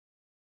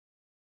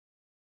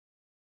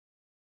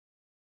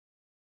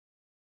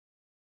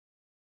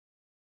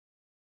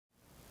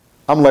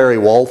I'm Larry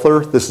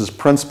Walther. This is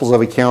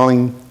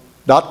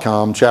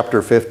principlesofaccounting.com,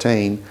 Chapter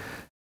 15.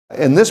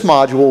 In this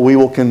module, we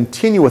will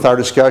continue with our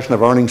discussion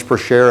of earnings per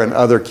share and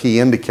other key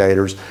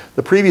indicators.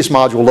 The previous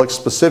module looked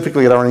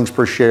specifically at earnings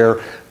per share.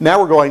 Now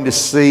we're going to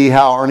see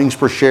how earnings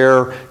per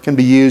share can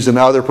be used in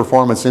other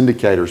performance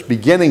indicators,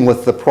 beginning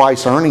with the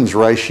price-earnings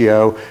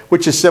ratio,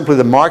 which is simply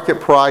the market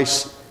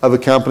price of a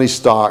company's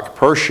stock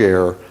per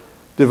share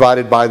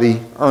divided by the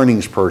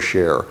earnings per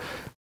share.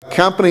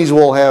 Companies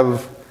will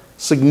have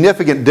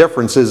significant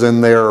differences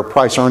in their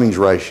price-earnings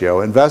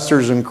ratio.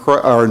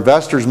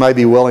 Investors may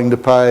be willing to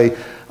pay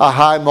a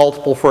high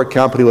multiple for a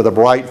company with a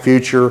bright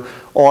future,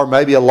 or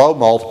maybe a low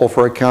multiple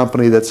for a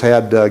company that's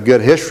had a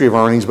good history of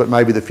earnings, but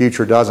maybe the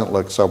future doesn't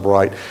look so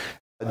bright.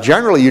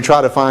 Generally, you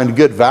try to find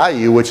good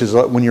value, which is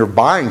when you're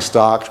buying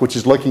stocks, which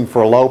is looking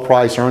for low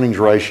price earnings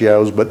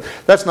ratios, but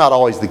that's not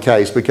always the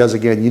case because,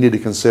 again, you need to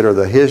consider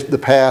the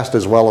past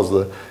as well as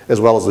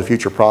the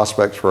future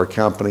prospects for a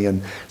company,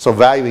 and so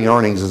valuing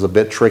earnings is a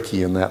bit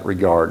tricky in that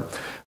regard.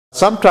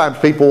 Sometimes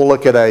people will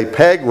look at a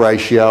PEG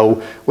ratio,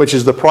 which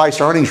is the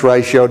price-earnings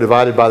ratio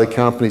divided by the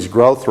company's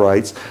growth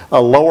rates.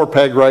 Lower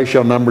PEG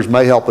ratio numbers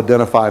may help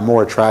identify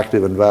more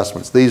attractive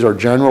investments. These are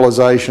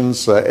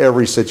generalizations.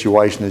 Every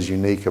situation is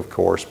unique, of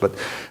course. But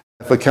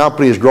if a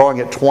company is growing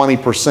at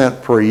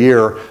 20% per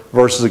year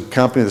versus a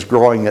company that's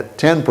growing at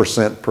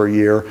 10% per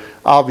year,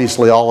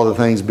 obviously all of the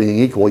things being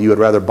equal, you would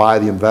rather buy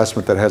the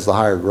investment that has the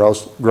higher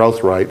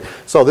growth rate.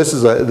 So this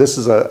is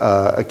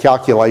a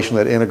calculation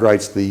that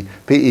integrates the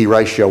PE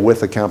ratio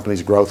with the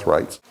company's growth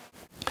rates.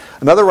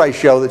 Another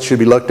ratio that should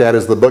be looked at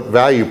is the book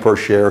value per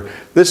share.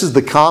 This is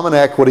the common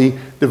equity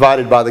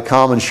divided by the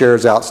common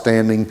shares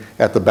outstanding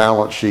at the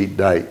balance sheet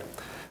date.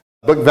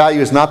 Book value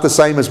is not the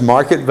same as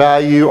market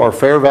value or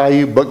fair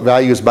value. Book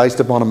value is based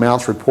upon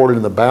amounts reported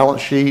in the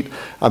balance sheet.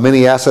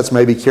 Many assets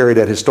may be carried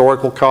at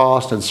historical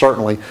cost, and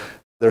certainly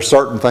there are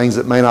certain things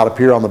that may not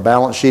appear on the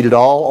balance sheet at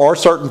all, or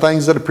certain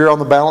things that appear on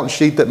the balance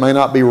sheet that may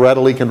not be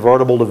readily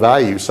convertible to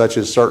value, such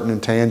as certain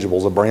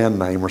intangibles, a brand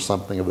name or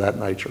something of that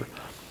nature.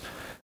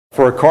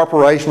 For a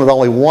corporation with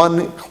only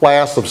one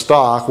class of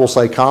stock, we'll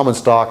say common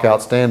stock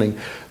outstanding,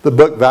 the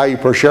book value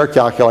per share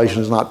calculation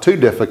is not too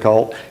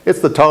difficult. It's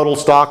the total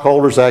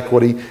stockholders'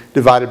 equity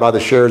divided by the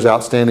shares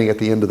outstanding at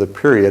the end of the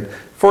period.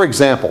 For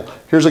example,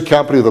 here's a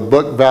company with a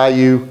book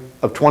value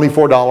of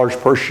 $24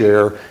 per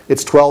share.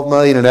 It's $12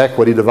 million in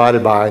equity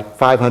divided by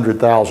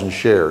 500,000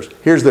 shares.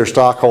 Here's their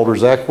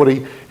stockholders'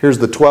 equity. Here's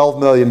the $12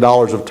 million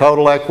of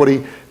total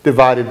equity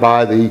divided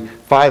by the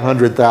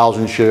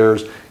 500,000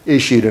 shares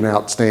issued and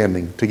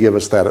outstanding to give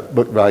us that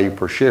book value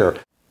per share.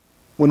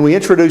 When we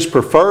introduce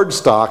preferred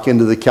stock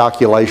into the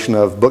calculation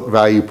of book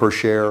value per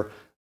share,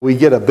 we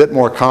get a bit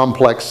more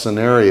complex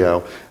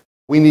scenario.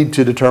 We need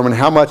to determine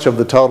how much of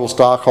the total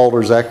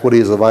stockholders' equity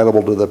is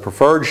available to the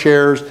preferred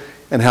shares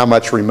and how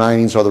much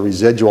remains, or the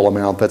residual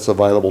amount that's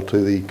available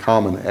to the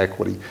common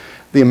equity.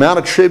 The amount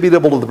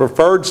attributable to the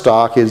preferred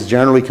stock is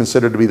generally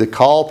considered to be the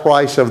call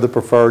price of the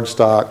preferred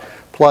stock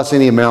plus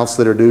any amounts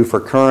that are due for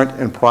current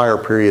and prior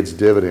periods'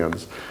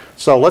 dividends.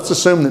 So let's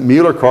assume that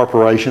Mueller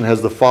Corporation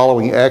has the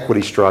following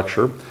equity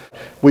structure.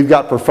 We've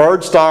got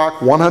preferred stock,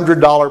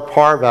 $100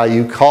 par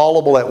value,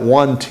 callable at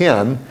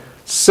 110,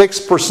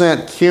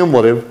 6%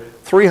 cumulative,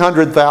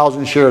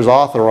 300,000 shares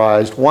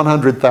authorized,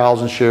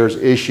 100,000 shares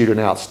issued and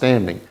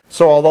outstanding.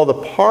 So although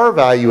the par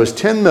value is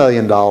 $10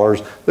 million,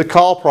 the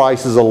call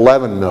price is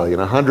 $11 million,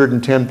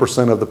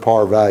 110% of the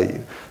par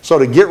value. So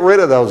to get rid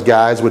of those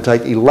guys would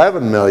take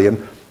 $11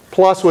 million,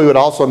 plus we would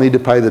also need to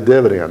pay the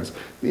dividends.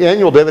 The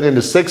annual dividend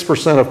is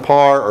 6% of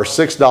par, or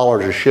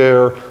 $6 a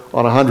share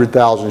on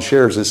 100,000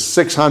 shares is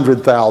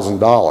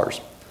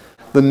 $600,000.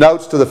 The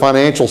notes to the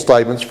financial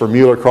statements for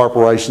Mueller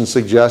Corporation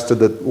suggested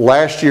that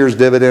last year's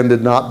dividend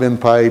had not been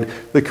paid,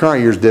 the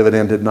current year's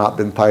dividend had not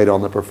been paid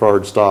on the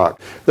preferred stock.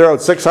 They're owed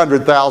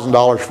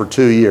 $600,000 for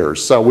 2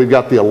 years. So we've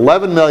got the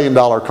 $11 million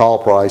call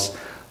price,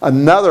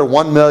 another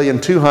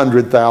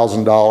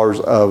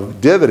 $1,200,000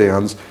 of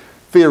dividends.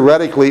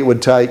 Theoretically, it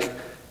would take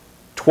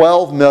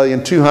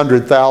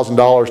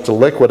 $12,200,000 to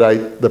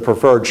liquidate the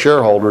preferred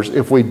shareholders.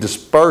 If we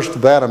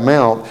dispersed that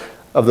amount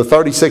of the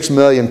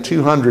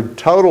 $36,200,000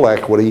 total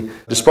equity,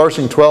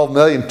 dispersing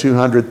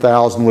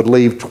 $12,200,000 would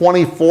leave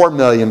 $24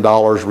 million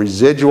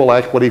residual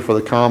equity for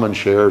the common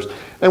shares,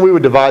 and we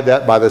would divide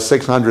that by the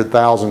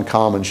 600,000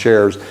 common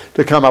shares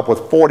to come up with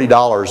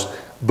 $40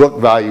 book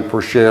value per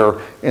share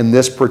in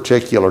this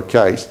particular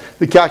case.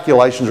 The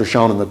calculations are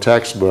shown in the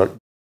textbook.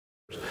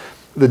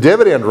 The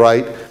dividend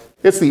rate,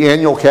 it's the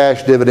annual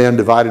cash dividend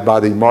divided by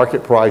the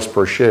market price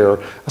per share.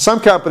 Some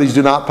companies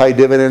do not pay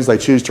dividends. They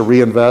choose to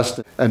reinvest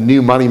in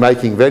new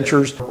money-making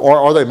ventures,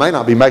 or they may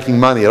not be making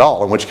money at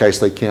all, in which case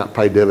they can't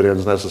pay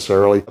dividends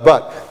necessarily.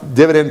 But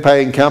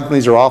dividend-paying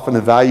companies are often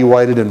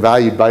evaluated and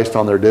valued based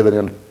on their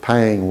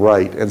dividend-paying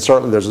rate. And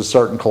certainly there's a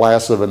certain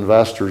class of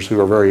investors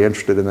who are very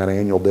interested in that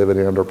annual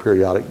dividend or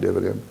periodic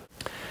dividend.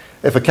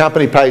 If a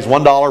company pays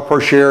 $1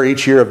 per share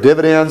each year of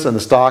dividends and the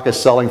stock is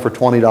selling for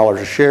 $20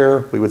 a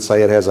share, we would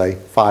say it has a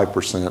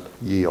 5%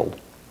 yield.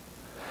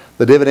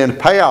 The dividend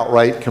payout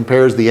rate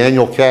compares the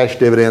annual cash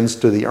dividends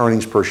to the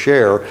earnings per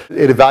share.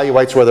 It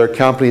evaluates whether a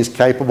company is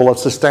capable of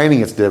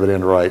sustaining its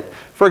dividend rate.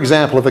 For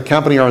example, if a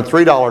company earned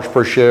 $3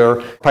 per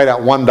share, paid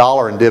out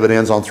 $1 in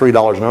dividends on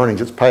 $3 in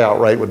earnings, its payout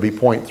rate would be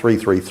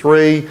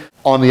 0.333.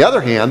 On the other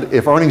hand,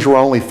 if earnings were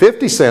only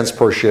 50 cents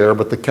per share,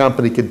 but the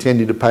company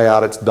continued to pay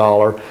out its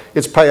dollar,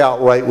 its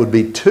payout rate would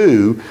be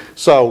 2.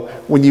 So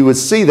when you would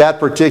see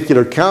that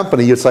particular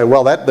company, you'd say,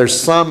 well, there's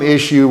some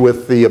issue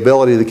with the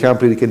ability of the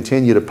company to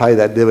continue to pay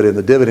that dividend.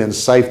 The dividend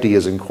safety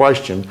is in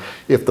question.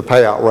 If the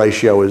payout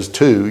ratio is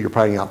 2, you're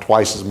paying out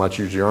twice as much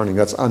as you're earning.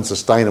 That's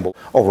unsustainable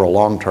over a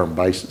long-term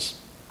basis.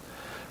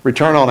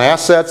 Return on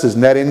assets is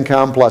net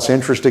income plus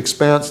interest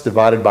expense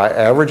divided by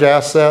average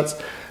assets.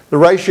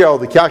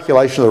 The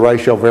calculation of the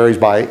ratio varies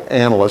by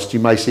analyst. You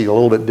may see a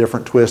little bit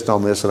different twist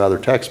on this in other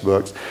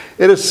textbooks.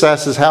 It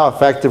assesses how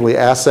effectively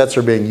assets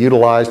are being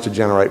utilized to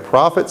generate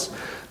profits.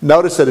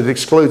 Notice that it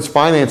excludes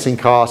financing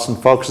costs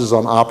and focuses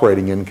on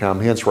operating income,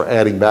 hence we're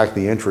adding back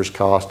the interest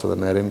cost to the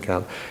net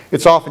income.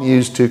 It's often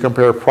used to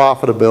compare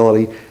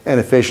profitability and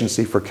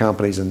efficiency for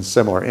companies in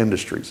similar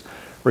industries.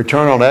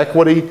 Return on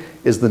equity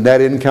is the net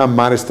income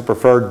minus the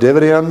preferred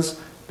dividends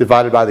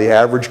divided by the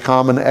average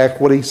common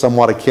equity,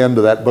 somewhat akin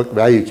to that book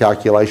value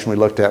calculation we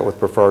looked at with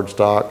preferred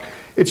stock.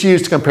 It's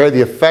used to compare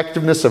the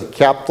effectiveness of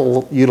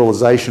capital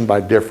utilization by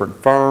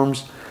different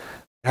firms.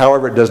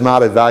 However, it does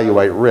not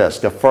evaluate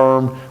risk. A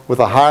firm with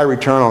a high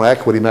return on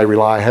equity may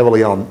rely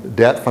heavily on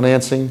debt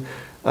financing.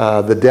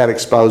 The debt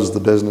exposes the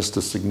business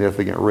to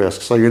significant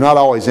risk. So you're not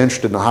always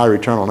interested in a high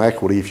return on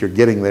equity if you're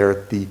getting there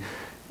at the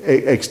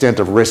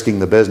extent of risking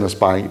the business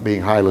by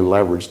being highly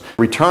leveraged.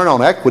 Return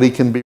on equity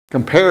can be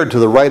compared to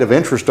the rate of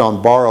interest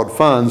on borrowed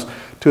funds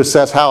to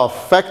assess how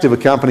effective a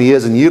company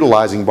is in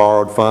utilizing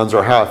borrowed funds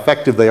or how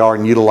effective they are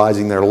in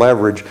utilizing their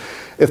leverage.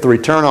 If the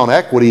return on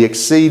equity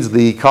exceeds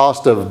the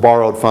cost of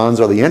borrowed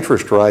funds or the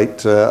interest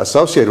rate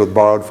associated with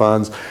borrowed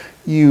funds,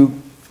 you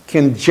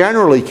can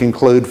generally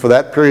conclude for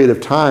that period of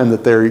time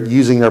that they're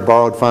using their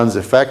borrowed funds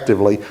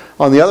effectively.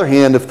 On the other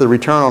hand, if the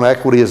return on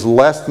equity is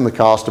less than the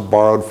cost of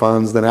borrowed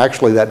funds, then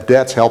actually that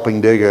debt's helping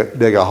dig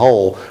a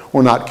hole.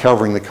 We're not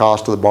covering the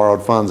cost of the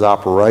borrowed funds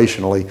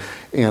operationally,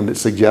 and it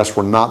suggests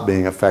we're not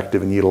being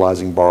effective in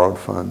utilizing borrowed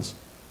funds.